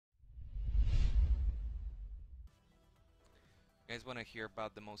You guys want to hear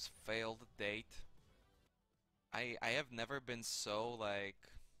about the most failed date? I have never been so like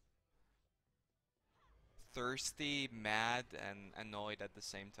thirsty, mad, and annoyed at the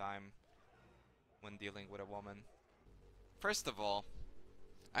same time when dealing with a woman. First of all,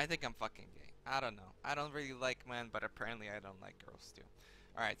 I think I'm fucking gay. I don't know. I don't really like men, but apparently I don't like girls too.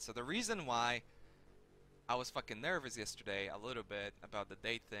 Alright, so the reason why I was fucking nervous yesterday a little bit about the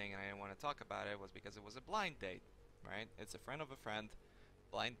date thing and I didn't want to talk about it was because it was a blind date, right? It's a friend of a friend,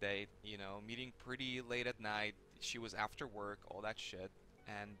 blind date, you know, meeting pretty late at night. She was after work, all that shit.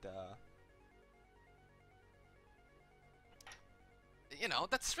 And, you know,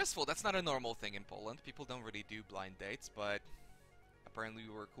 that's stressful. That's not a normal thing in Poland. People don't really do blind dates, but apparently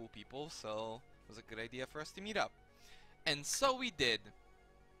we were cool people, so it was a good idea for us to meet up. And so we did.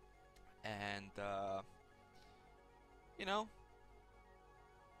 And, you know,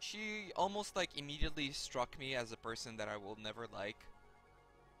 she almost like immediately struck me as a person that I will never like.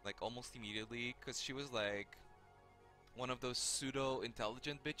 Like almost immediately, because she was like one of those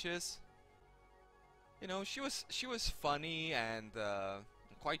pseudo-intelligent bitches. You know, she was funny and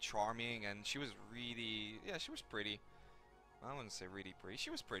quite charming, and she was really, yeah, she was pretty. I wouldn't say really pretty. She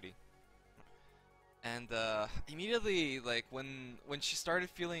was pretty. And immediately, like when she started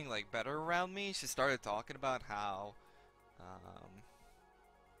feeling like better around me, she started talking about how, um,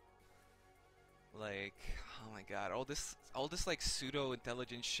 like, oh my god, all this like pseudo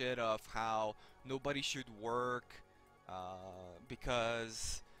intelligent shit of how nobody should work,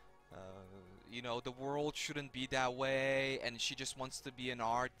 because you know, the world shouldn't be that way, and she just wants to be an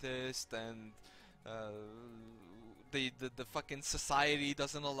artist, and uh, the fucking society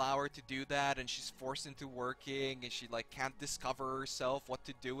doesn't allow her to do that, and she's forced into working, and she like can't discover herself what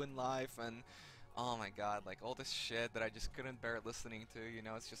to do in life, and oh my god, like all this shit that I just couldn't bear listening to, you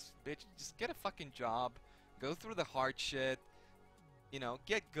know, it's just, bitch, just get a fucking job, go through the hard shit, you know,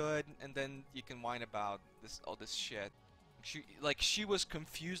 get good, and then you can whine about all this shit. She was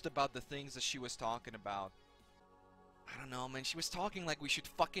confused about the things that she was talking about. I don't know, man. She was talking like we should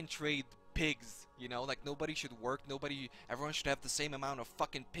fucking trade pigs, you know? Like nobody should work, everyone should have the same amount of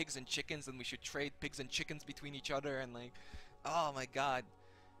fucking pigs and chickens, and we should trade pigs and chickens between each other, and like, oh my god.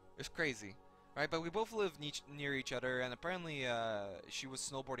 It's crazy. Right, but we both live near each other, and apparently she was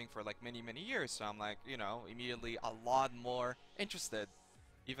snowboarding for like many, many years, so I'm like, you know, immediately a lot more interested.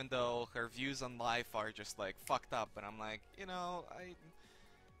 Even though her views on life are just like fucked up, but I'm like, you know,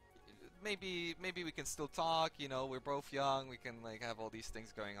 maybe we can still talk, you know, we're both young, we can like have all these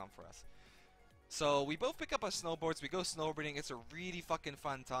things going on for us. So we both pick up our snowboards, we go snowboarding, it's a really fucking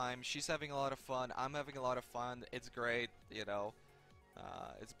fun time. She's having a lot of fun, I'm having a lot of fun, it's great, you know.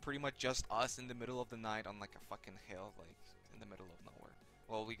 It's pretty much just us in the middle of the night on like a fucking hill, like in the middle of nowhere.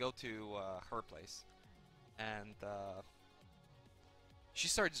 Well, we go to her place, and she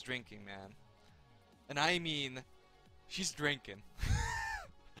starts drinking, man. And I mean, she's drinking.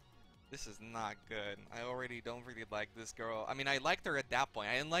 This is not good. I already don't really like this girl. I mean, I liked her at that point.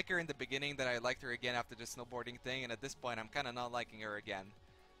 I didn't like her in the beginning, that I liked her again after the snowboarding thing, and at this point, I'm kind of not liking her again.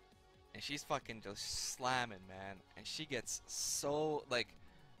 And she's fucking just slamming, man. And she gets so, like,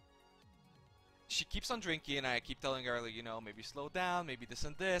 she keeps on drinking, and I keep telling her, like, you know, maybe slow down, maybe this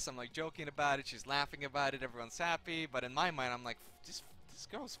and this. I'm like joking about it, she's laughing about it, everyone's happy. But in my mind, I'm like, this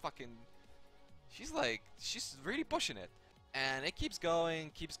girl's fucking, she's really pushing it. And it keeps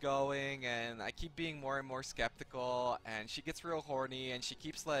going, and I keep being more and more skeptical, and she gets real horny, and she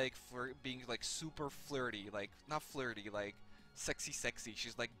keeps like being like super flirty, like not flirty, like sexy.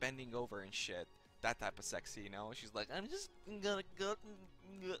 She's like bending over and shit. That type of sexy, you know? She's like, I'm just gonna go.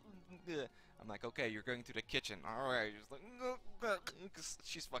 I'm like, okay, you're going to the kitchen. Alright. She's like, because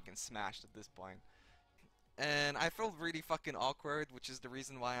she's fucking smashed at this point. And I felt really fucking awkward, which is the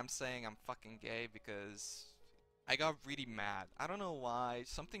reason why I'm saying I'm fucking gay, because I got really mad. I don't know why.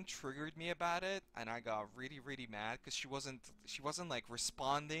 Something triggered me about it, and I got really mad because she wasn't like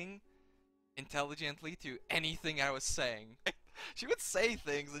responding intelligently to anything I was saying. She would say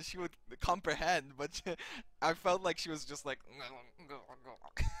things and she would comprehend, but I felt like she was just like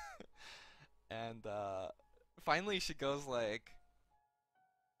and finally she goes like,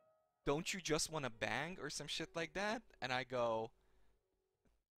 "Don't you just want to bang?" or some shit like that, and I go,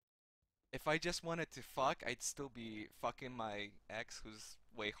 if I just wanted to fuck, I'd still be fucking my ex who's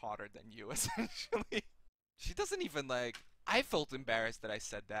way hotter than you, essentially. She doesn't even like. I felt embarrassed that I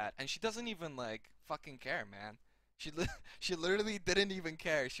said that, and she doesn't even like fucking care, man. She literally didn't even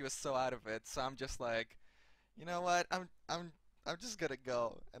care. She was so out of it. So I'm just like, you know what? I'm just gonna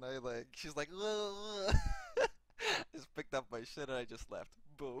go. And I like, she's like, just picked up my shit and I just left.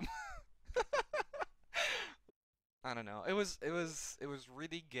 Boom. I don't know. It was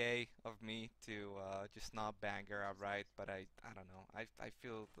really gay of me to just not bang her outright, but I don't know. I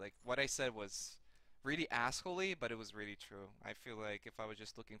feel like what I said was really assholey, but it was really true. I feel like if I was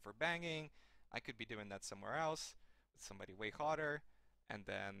just looking for banging, I could be doing that somewhere else with somebody way hotter, and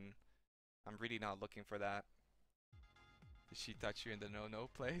then I'm really not looking for that. Did she touch you in the no-no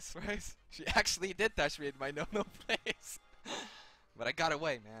place, right? She actually did touch me in my no-no place. But I got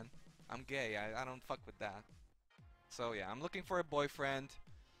away, man. I'm gay. I don't fuck with that. So yeah, I'm looking for a boyfriend,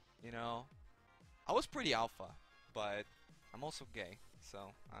 you know. I was pretty alpha, but I'm also gay, so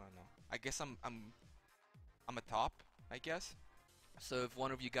I don't know. I guess I'm a top, I guess. So if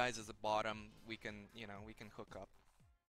one of you guys is a bottom, we can, you know, we can hook up.